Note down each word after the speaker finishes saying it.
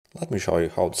let me show you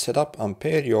how to set up and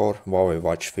pair your Huawei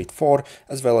Watch Fit 4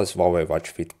 as well as Huawei Watch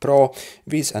Fit Pro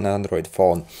with an Android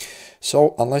phone.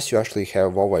 So unless you actually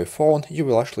have Huawei phone, you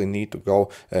will actually need to go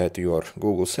to your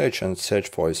Google search and search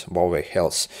for this Huawei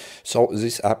Health. So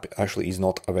this app actually is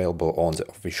not available on the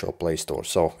official Play Store,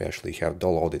 so we actually have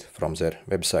downloaded from their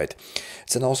website.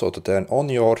 Then also to turn on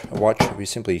your watch, we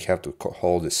simply have to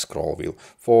hold this scroll wheel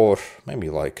for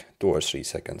maybe like 2 or 3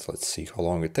 seconds. Let's see how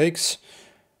long it takes.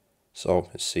 So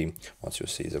let's see, once you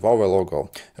see the Huawei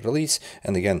logo, release,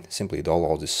 and again simply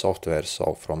download this software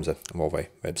so from the Huawei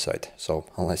website, so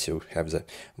unless you have the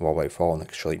Huawei phone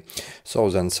actually. So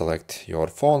then select your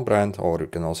phone brand, or you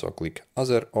can also click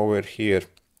other over here.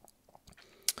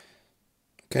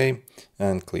 Okay,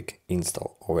 and click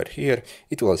install over here.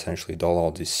 It will essentially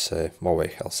download this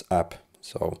Huawei Health app.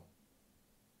 So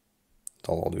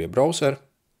download via browser.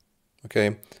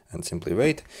 Okay, and simply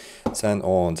wait. Then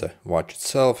on the watch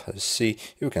itself, as you see,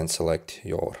 you can select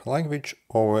your language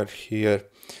over here.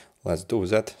 Let's do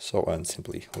that. So, and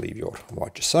simply leave your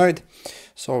watch aside.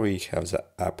 So we have the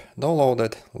app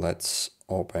downloaded. Let's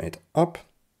open it up.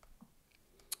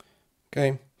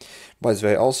 Okay. By the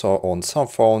way, also on some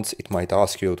phones, it might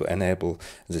ask you to enable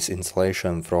this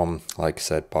installation from like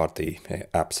third-party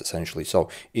apps essentially. So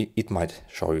it might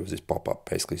show you this pop-up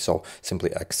basically. So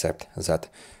simply accept that.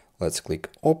 Let's click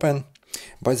open.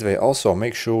 By the way, also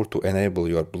make sure to enable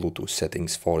your Bluetooth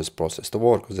settings for this process to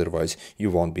work, otherwise you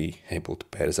won't be able to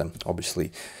pair them,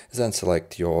 obviously. Then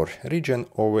select your region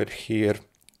over here.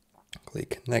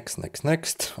 Click next, next,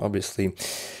 next, obviously.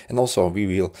 And also we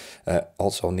will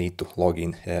also need to log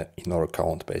in our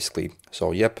account basically.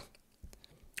 So yep,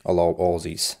 allow all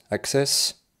these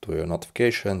access to your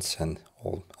notifications and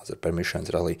all other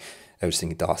permissions, really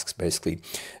everything it asks basically.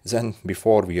 Then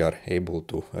before we are able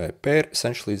to pair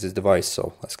essentially this device,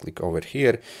 so let's click over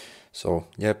here. So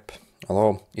yep,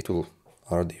 allow, it will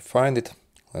already find it.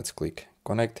 Let's click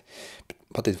connect,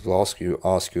 but it will ask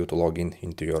you to log in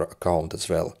into your account as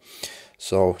well.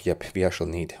 So yep, we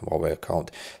actually need Huawei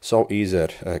account. So either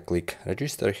click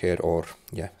register here, or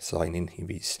yeah, sign in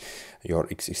with your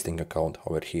existing account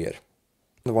over here.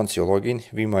 And once you log in,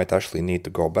 we might actually need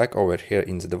to go back over here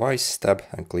in the device tab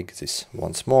and click this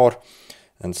once more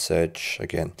and search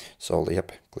again. So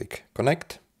yep, click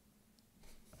connect.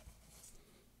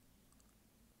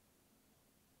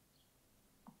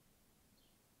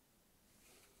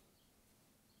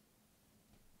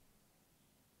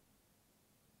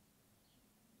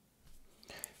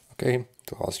 Okay,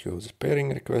 to ask you the pairing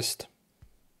request.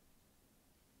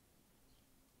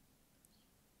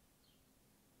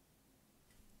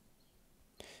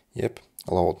 Yep,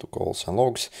 allow to calls and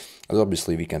logs, as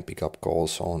obviously we can pick up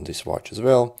calls on this watch as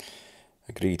well.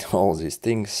 Agree to all these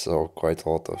things, so quite a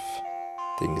lot of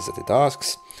things that it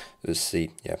asks. Let's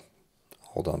see, yeah,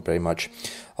 hold on very much.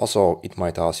 Also, it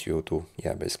might ask you to,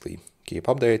 yeah, basically keep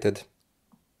updated.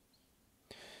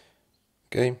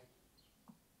 Okay.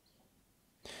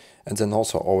 And then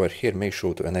also over here, make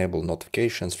sure to enable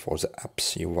notifications for the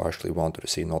apps you actually want to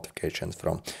receive notifications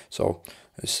from. So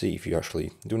let's see, if you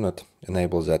actually do not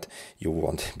enable that, you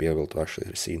won't be able to actually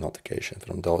receive notifications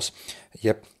from those.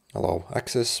 Yep, allow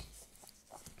access.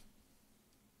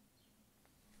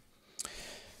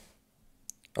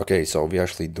 Okay, so we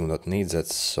actually do not need that,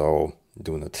 so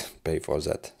do not pay for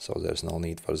that. So there's no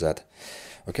need for that.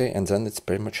 Okay, and then it's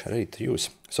pretty much ready to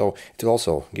use. So it will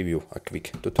also give you a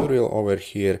quick tutorial over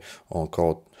here on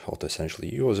how to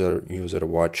essentially use a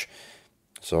watch.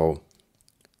 So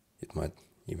it might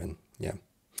even, yeah.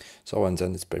 So and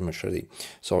then it's pretty much ready.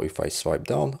 So if I swipe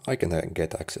down, I can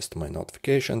get access to my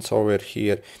notifications over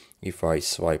here. If I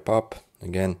swipe up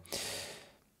again,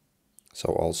 so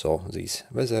also these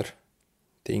weather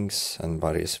things and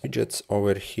various widgets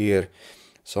over here.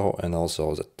 So, and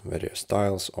also the various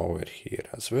styles over here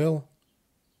as well.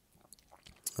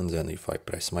 And then if I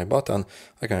press my button,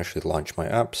 I can actually launch my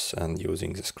apps, and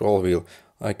using the scroll wheel,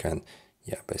 I can,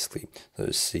 yeah, basically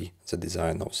see the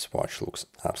design of this watch looks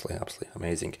absolutely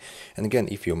amazing. And again,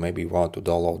 if you maybe want to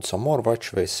download some more watch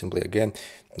face, simply again,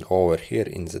 go over here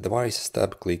in the devices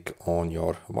tab, click on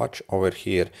your watch over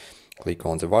here, click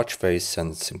on the watch face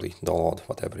and simply download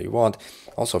whatever you want.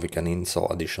 Also, we can install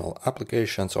additional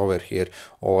applications over here,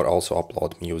 or also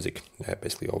upload music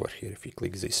basically over here if you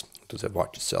click this to the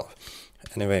watch itself.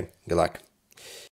 Anyway, good luck.